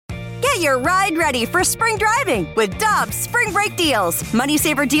Get your ride ready for spring driving with Dobbs Spring Break Deals. Money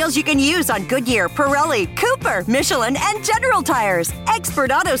saver deals you can use on Goodyear, Pirelli, Cooper, Michelin, and General Tires.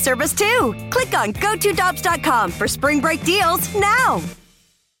 Expert auto service, too. Click on GoToDobbs.com for spring break deals now.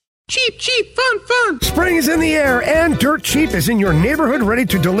 Cheap, cheap, fun, fun. Spring is in the air, and Dirt Cheap is in your neighborhood ready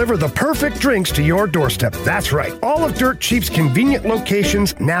to deliver the perfect drinks to your doorstep. That's right. All of Dirt Cheap's convenient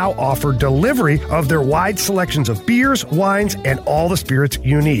locations now offer delivery of their wide selections of beers, wines, and all the spirits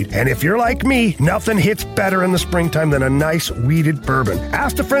you need. And if you're like me, nothing hits better in the springtime than a nice weeded bourbon.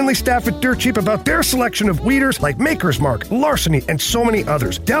 Ask the friendly staff at Dirt Cheap about their selection of weeders like Maker's Mark, Larceny, and so many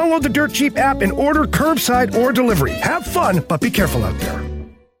others. Download the Dirt Cheap app and order curbside or delivery. Have fun, but be careful out there.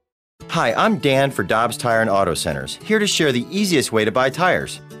 Hi, I'm Dan for Dobbs Tire and Auto Centers, here to share the easiest way to buy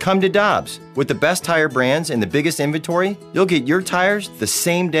tires. Come to Dobbs. With the best tire brands and the biggest inventory, you'll get your tires the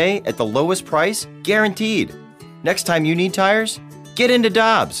same day at the lowest price, guaranteed. Next time you need tires, get into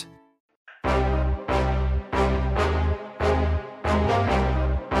Dobbs.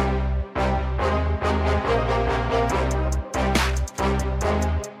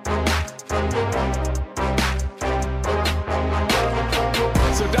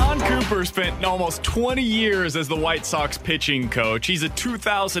 Spent almost 20 years as the White Sox pitching coach. He's a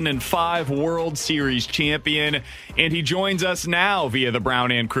 2005 World Series champion, and he joins us now via the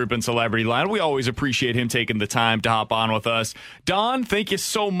Brown and Crouppen Celebrity Line. We always appreciate him taking the time to hop on with us. Don, thank you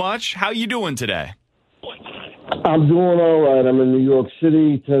so much. How you doing today? I'm doing all right. I'm in New York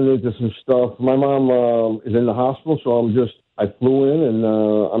City, tending to some stuff. My mom is in the hospital, so I flew in, and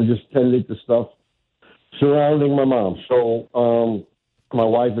I'm just tending to stuff surrounding my mom. So, my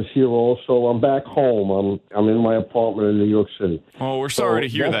wife is here also. I'm back home. I'm in my apartment in New York City. Oh, we're sorry to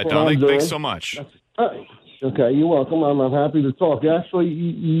hear that, Don. Thanks so much. Okay, you're welcome. I'm happy to talk. Actually,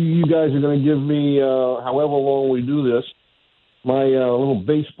 you guys are going to give me, however long we do this, my little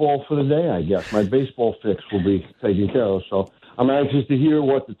baseball for the day, I guess. My baseball fix will be taken care of. So I'm anxious to hear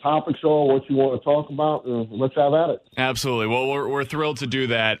what the topics are, what you want to talk about, and let's have at it. Absolutely. Well, we're thrilled to do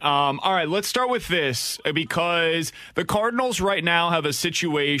that. All right, let's start with this, because the Cardinals right now have a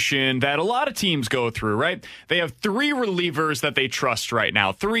situation that a lot of teams go through, right? They have 3 relievers that they trust right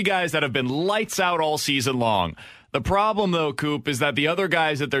now, 3 guys that have been lights out all season long. The problem, though, Coop, is that the other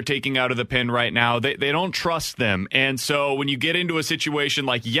guys that they're taking out of the pen right now, they don't trust them. And so when you get into a situation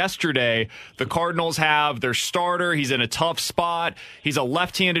like yesterday, the Cardinals have their starter. He's in a tough spot. He's a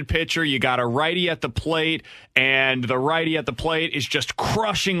left-handed pitcher. You got a righty at the plate, and the righty at the plate is just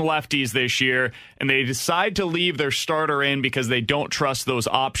crushing lefties this year. And they decide to leave their starter in because they don't trust those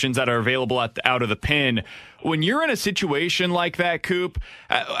options that are available out of the pen. When you're in a situation like that, Coop,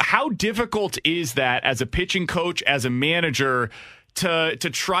 how difficult is that as a pitching coach, as a manager, to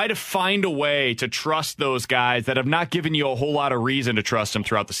try to find a way to trust those guys that have not given you a whole lot of reason to trust them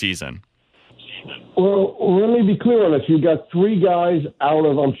throughout the season? Well, let me be clear on this. You got 3 guys out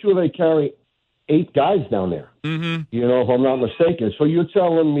of, I'm sure they carry 8 guys down there, if I'm not mistaken. So you're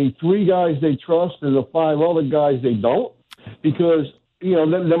telling me 3 guys they trust and the 5 other guys they don't? Because,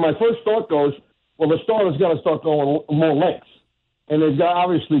 then my first thought goes, well, the starter's got to start going more lengths. And they've got,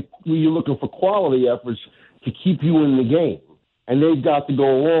 obviously, you're looking for quality efforts to keep you in the game. And they've got to go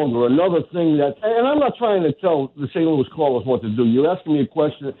longer. Another thing and I'm not trying to tell the St. Louis Cardinals what to do. You're asking me a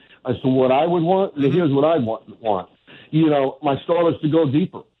question as to what I would want. Here's what I want. My starters to go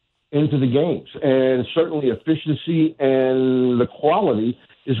deeper into the games. And certainly efficiency and the quality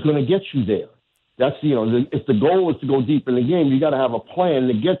is going to get you there. That's, if the goal is to go deep in the game, you got to have a plan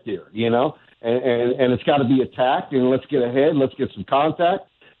to get there, And it's got to be attacked, and let's get ahead. Let's get some contact,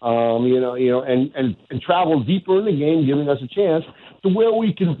 and travel deeper in the game, giving us a chance to where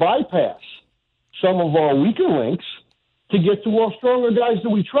we can bypass some of our weaker links to get to our stronger guys that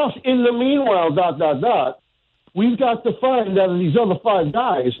we trust. In the meanwhile, we've got to find out of these other 5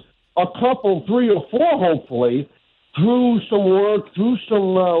 guys, a couple, 3 or 4, hopefully, through some work, through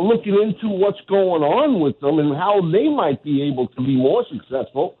some looking into what's going on with them and how they might be able to be more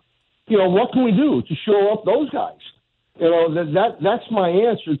successful. What can we do to show up those guys? That's my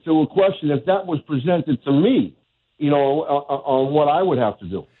answer to a question if that was presented to me, on what I would have to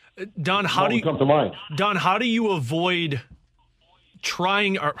do. Don, how do you avoid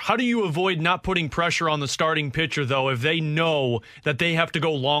how do you avoid not putting pressure on the starting pitcher, though, if they know that they have to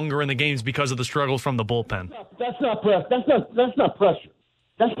go longer in the games because of the struggles from the bullpen? That's not pressure.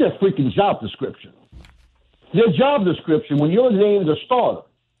 That's their freaking job description. Their job description, when you're named a starter,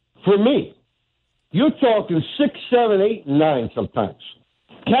 for me, you're talking 6, 7, 8, and 9 sometimes.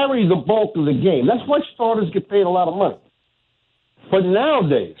 Carry the bulk of the game. That's why starters get paid a lot of money. But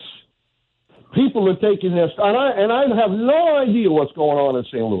nowadays, people are taking this, and I have no idea what's going on in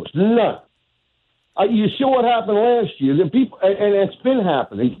St. Louis. None. You see what happened last year. The people, and it's been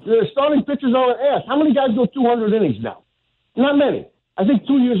happening. The starting pitchers aren't asked. How many guys go 200 innings now? Not many. I think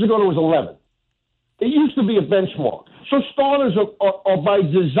 2 years ago there was 11. It used to be a benchmark. So starters are by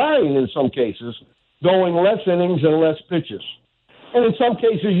design, in some cases, going less innings and less pitches. And in some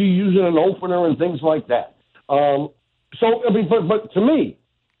cases, you're using an opener and things like that. But to me,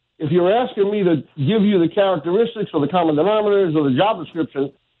 if you're asking me to give you the characteristics or the common denominators or the job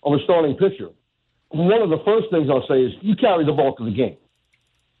description of a starting pitcher, one of the first things I'll say is you carry the bulk of the game.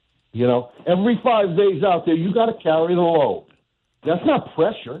 You know, every 5 days out there, you got to carry the load. That's not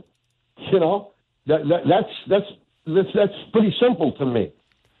pressure. You know, that's pretty simple to me.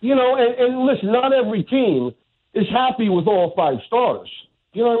 You know, and listen, not every team is happy with all 5 starters.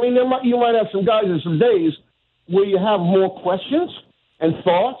 You know what I mean? You might have some guys in some days where you have more questions and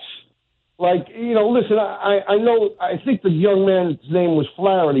thoughts. Like, you know, listen, I think the young man's name was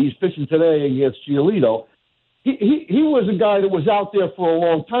Flaherty. He's pitching today against Giolito. He was a guy that was out there for a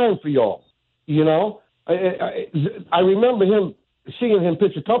long time for y'all. You know, I remember seeing him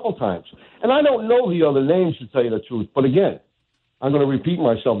pitch a couple times. And I don't know the other names, to tell you the truth. But again, I'm going to repeat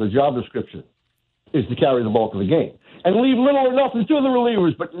myself. The job description is to carry the bulk of the game and leave little or nothing to the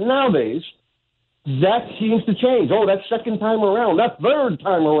relievers. But nowadays, that seems to change. Oh, that second time around, that third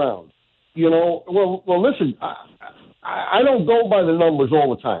time around. You know, well, listen, I don't go by the numbers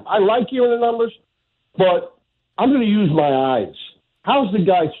all the time. I like hearing the numbers, but I'm going to use my eyes. How's the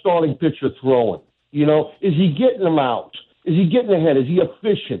guy starting pitcher throwing? You know, is he getting them out? Is he getting ahead? Is he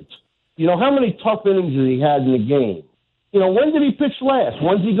efficient? You know, how many tough innings has he had in the game? You know, when did he pitch last?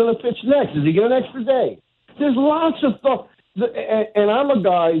 When's he going to pitch next? Does he get an extra day? There's lots of stuff. And I'm a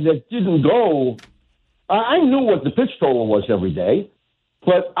guy that didn't go. I knew what the pitch total was every day,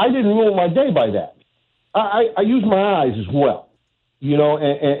 but I didn't rule my day by that. I used my eyes as well. You know,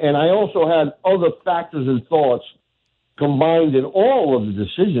 and I also had other factors and thoughts combined in all of the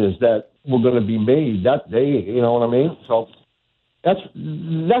decisions that were going to be made that day. You know what I mean? So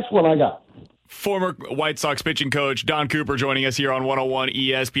that's what I got. Former White Sox pitching coach Don Cooper joining us here on 101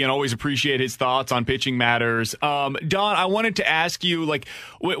 ESPN. Always appreciate his thoughts on pitching matters. Don, I wanted to ask you, like,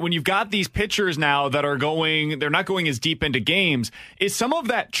 when you've got these pitchers now that are they're not going as deep into games, is some of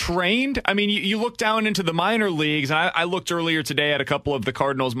that trained? I mean, you look down into the minor leagues, and I looked earlier today at a couple of the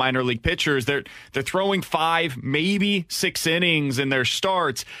Cardinals minor league pitchers. They're throwing 5, maybe 6 innings in their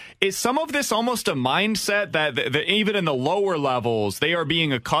starts. Is some of this almost a mindset that even in the lower levels, they are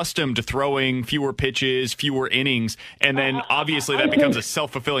being accustomed to throwing fewer pitches, fewer innings, and then obviously that becomes a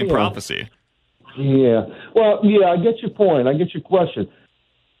self-fulfilling prophecy? Yeah. Well, yeah, I get your point. I get your question.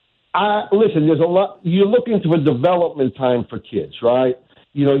 Listen, there's a lot. You're looking for development time for kids, right?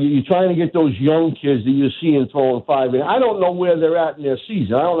 You know, you're trying to get those young kids that you're seeing throwing 5 innings. I don't know where they're at in their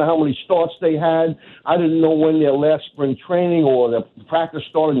season. I don't know how many starts they had. I didn't know when their last spring training or their practice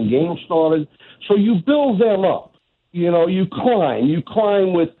started and game started. So you build them up. You know, you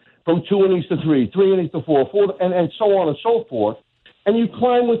climb with from 2 innings to 3, 3 innings to 4, and so on and so forth. And you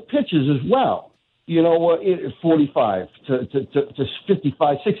climb with pitches as well. You know, 45 to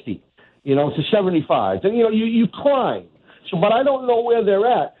 55, 60, you know, to 75. And, you know, you climb. So, but I don't know where they're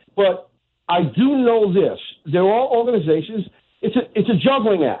at. But I do know this. There are organizations. It's a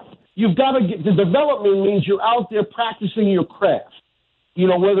juggling act. You've got to get the development means you're out there practicing your craft. You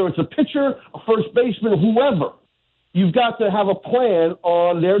know, whether it's a pitcher, a first baseman, whoever. You've got to have a plan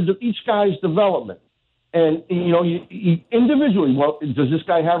on each guy's development. And, you know, you individually, well, does this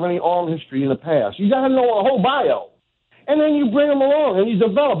guy have any arm history in the past? You got to know a whole bio. And then you bring them along and you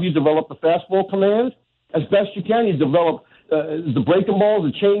develop the fastball command as best you can. You develop the breaking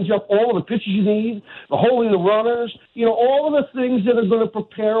balls, the changeup, all of the pitches you need, the holding the runners, you know, all of the things that are going to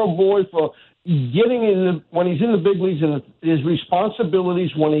prepare a boy for getting when he's in the big leagues and his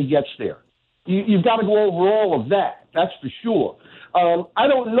responsibilities when he gets there. You've got to go over all of that. That's for sure. I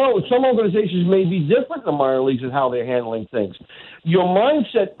don't know. Some organizations may be different in the minor leagues in how they're handling things. Your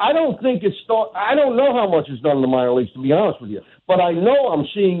mindset, I don't know how much is done in the minor leagues, to be honest with you. But I know I'm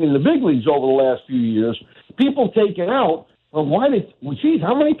seeing in the big leagues over the last few years, people taking out, well, how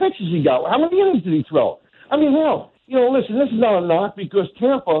many pitches he got? How many innings did he throw? I mean, hell, you know, listen, this is not a knock because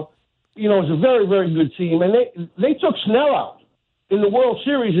Tampa, you know, is a very, very good team. And they took Snell out in the World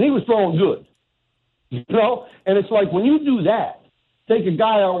Series, and he was throwing good. You know, and it's like when you do that, take a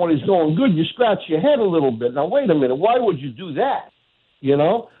guy out when he's going good, you scratch your head a little bit. Now, wait a minute, why would you do that? You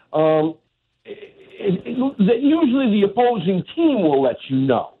know, usually the opposing team will let you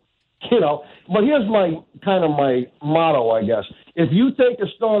know. You know, but here's my motto, I guess. If you take a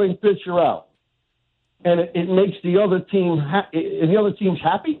starting pitcher out and it makes the other team and the other team's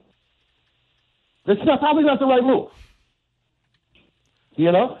happy, that's probably not the right move.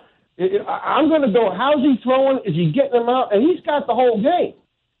 You know, I'm going to go, how's he throwing? Is he getting them out? And he's got the whole game.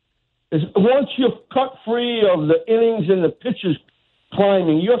 Once you're cut free of the innings and the pitches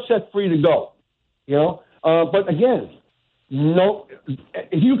climbing, you're set free to go. You know, but again, no.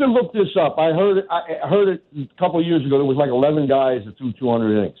 If you can look this up, I heard it a couple of years ago. There was like 11 guys that threw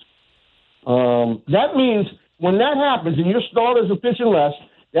 200 innings. That means when that happens and your starters are pitching less,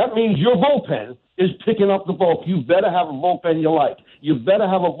 that means your bullpen is picking up the bulk. You better have a bullpen you like. You better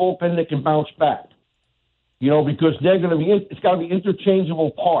have a bullpen that can bounce back. You know, because they're going to be. It's got to be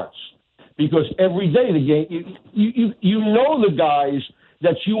interchangeable parts. Because every day the game, you know the guys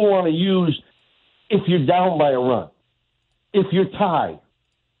that you want to use if you're down by a run, if you're tied,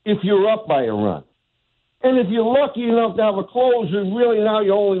 if you're up by a run. And if you're lucky enough to have a closer, really now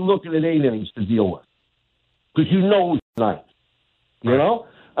you're only looking at 8 innings to deal with. Because you know who's tonight. You know?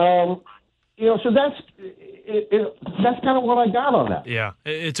 So that's kind of what I got on that. Yeah,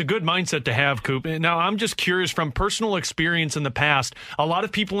 it's a good mindset to have, Coop. Now, I'm just curious from personal experience in the past, a lot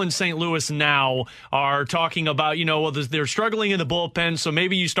of people in St. Louis now are talking about, they're struggling in the bullpen, so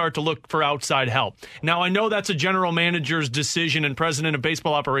maybe you start to look for outside help. Now, I know that's a general manager's decision and president of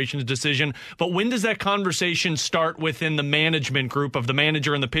baseball operations decision, but when does that conversation start within the management group of the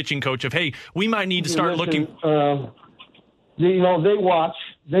manager and the pitching coach of, hey, we might need to start looking... They watch.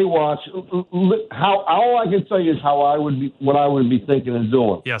 How all I can tell you is what I would be thinking and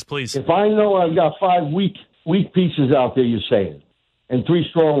doing. Yes, please. If I know I've got 5 weak pieces out there, you're saying, and 3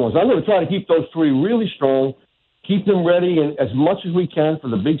 strong ones, I'm going to try to keep those 3 really strong, keep them ready and as much as we can for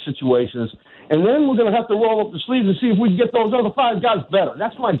the big situations, and then we're going to have to roll up the sleeves and see if we can get those other 5 guys better.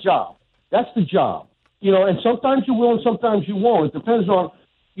 That's my job. That's the job. And sometimes you will and sometimes you won't. It depends on.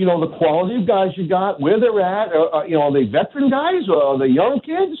 The quality of guys you got, where they're at. Are they veteran guys or are they young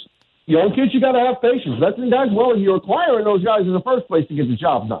kids? Young kids, you got to have patience. Veteran guys, well, you're acquiring those guys in the first place to get the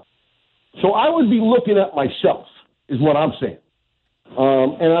job done. So I would be looking at myself, is what I'm saying.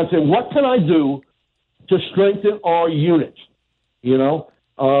 And I'd say, what can I do to strengthen our unit?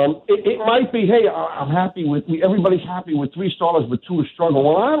 It might be, hey, I'm happy with everybody's happy with 3 starters, but 2 are struggling.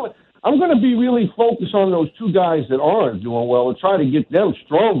 Well, I'm going to be really focused on those 2 guys that aren't doing well and try to get them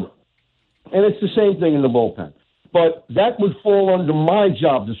stronger. And it's the same thing in the bullpen. But that would fall under my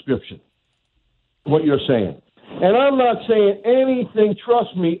job description, what you're saying. And I'm not saying anything,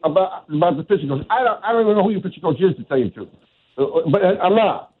 trust me, about the pitching coach. I don't even know who your pitching coach is, to tell you the truth. But I'm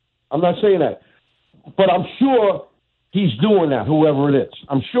not. I'm not saying that. But I'm sure he's doing that, whoever it is.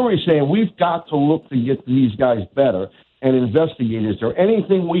 I'm sure he's saying we've got to look to get these guys better and investigate, is there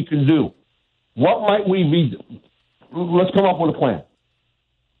anything we can do? What might we be? Let's come up with a plan.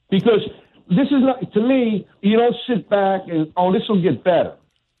 Because this is not, to me, you don't sit back and, this will get better.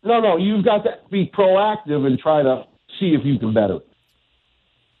 No, you've got to be proactive and try to see if you can better it.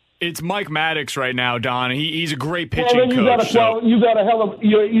 It's Mike Maddox right now, Don. He's a great pitching coach. You got a hell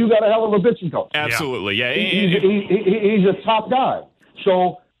of a pitching coach. Absolutely, yeah. He's a top guy.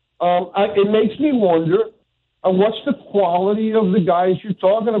 So it makes me wonder, what's the quality of the guys you're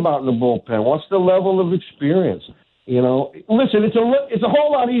talking about in the bullpen? What's the level of experience? Listen, it's a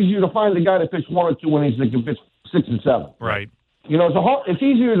whole lot easier to find a guy that pitched 1 or 2 innings that can pitch 6 and 7. Right. It's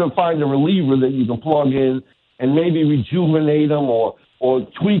easier to find a reliever that you can plug in and maybe rejuvenate them or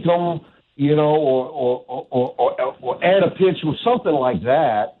tweak them, or add a pitch or something like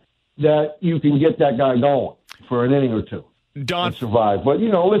that you can get that guy going for an inning or 2. Don survive. But,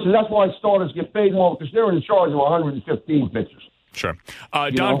 listen, that's why starters get paid more, because they're in charge of 115 pitchers. Sure.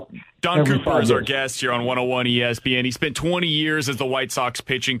 Don Cooper is our guest here on 101 ESPN. He spent 20 years as the White Sox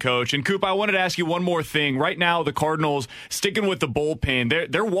pitching coach. And, Coop, I wanted to ask you one more thing. Right now, the Cardinals, sticking with the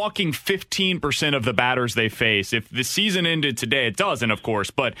bullpen, they're walking 15% of the batters they face. If the season ended today, it doesn't, of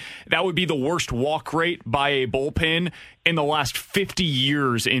course, but that would be the worst walk rate by a bullpen in the last 50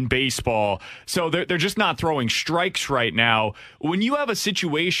 years in baseball. So they're just not throwing strikes right now. When you have a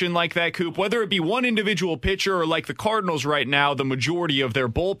situation like that, Coop, whether it be one individual pitcher or like the Cardinals right now, the majority of their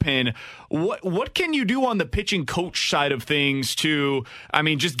bullpen, what can you do on the pitching coach side of things to,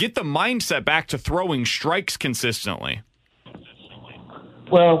 just get the mindset back to throwing strikes consistently?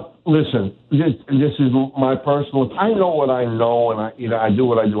 Well, listen, this is my personal. I know what I know, and I do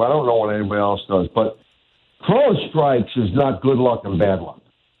what I do. I don't know what anybody else does, but throwing strikes is not good luck and bad luck.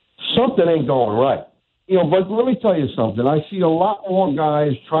 Something ain't going right. But let me tell you something. I see a lot more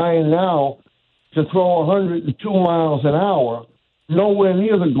guys trying now to throw 102 miles an hour nowhere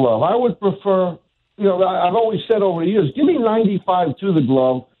near the glove. I would prefer, I've always said over the years, give me 95 to the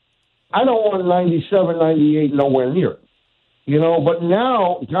glove I don't want 97, 98 nowhere near it. You know, but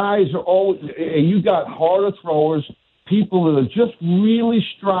now guys are always, you got harder throwers, people that are just really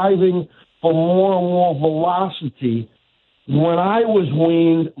striving for more and more velocity. When I was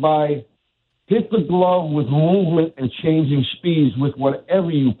weaned by hit the glove with movement and changing speeds with whatever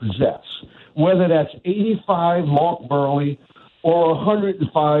you possess, whether that's 85 Mark Burley or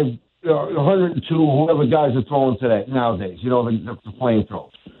 105, 102, whoever guys are throwing today nowadays, you know, the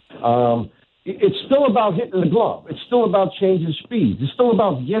flamethrowers. It's still about hitting the glove. It's still about changing speeds. It's still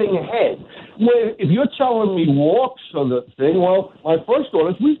about getting ahead. If you're telling me walks are the thing, well, my first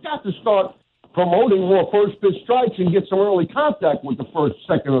thought is we've got to start promoting more first pitch strikes and get some early contact with the first,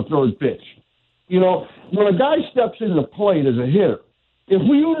 second, or third pitch. You know, when a guy steps in the plate as a hitter, if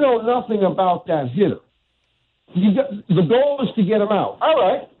you know nothing about that hitter, the goal is to get him out. All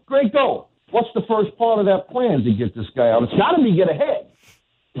right, great goal. What's the first part of that plan to get this guy out? It's got to be get ahead.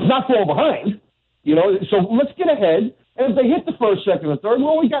 It's not fall behind, you know. So let's get ahead. And if they hit the first, second, or third,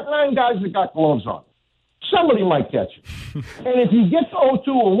 well, we got 9 guys that got gloves on. Somebody might catch it. And if you get to 0-2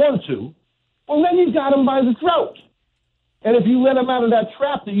 or 1-2, well, then you got him by the throat. And if you let him out of that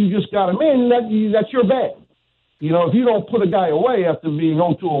trap that you just got him in, that's your bad. You know, if you don't put a guy away after being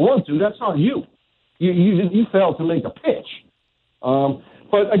 0-2 or 1-2, that's on you. You failed to make a pitch.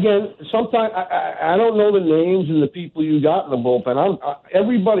 But again, sometimes I don't know the names and the people you got in the bullpen.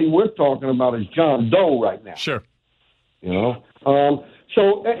 Everybody we're talking about is John Doe right now. Sure. You know?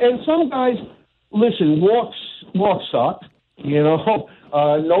 So, and some guys, listen, walks suck. You know?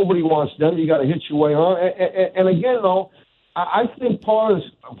 Nobody wants them. You got to hit your way on. And again, though, I think part of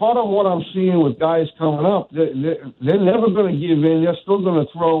what I'm seeing with guys coming up, they're never going to give in. They're still going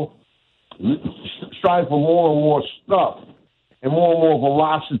to strive for more and more stuff and more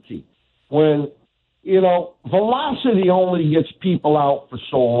velocity. When, you know, velocity only gets people out for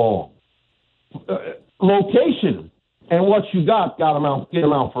so long. Location and what you got them out, get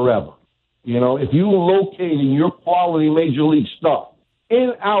them out forever. You know, if you locate in your quality major league stuff,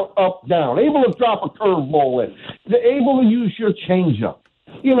 in, out, up, down, able to drop a curveball in, they're able to use your changeup.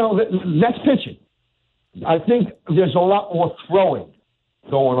 You know, that's pitching. I think there's a lot more throwing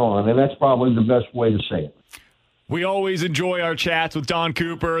going on, and that's probably the best way to say it. We always enjoy our chats with Don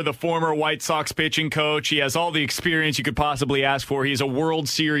Cooper, the former White Sox pitching coach. He has all the experience you could possibly ask for. He's a World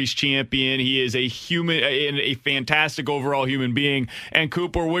Series champion. He is a fantastic overall human being. And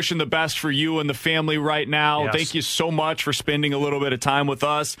Cooper, wishing the best for you and the family right now. Yes. Thank you so much for spending a little bit of time with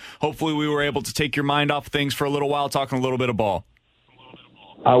us. Hopefully we were able to take your mind off things for a little while, talking a little bit of ball.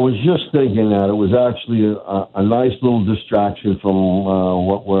 I was just thinking that it was actually a nice little distraction from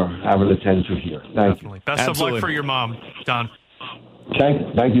what we're having to tend to here. Thank you. Best of luck for your mom, Don.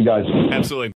 Thank you, guys. Absolutely.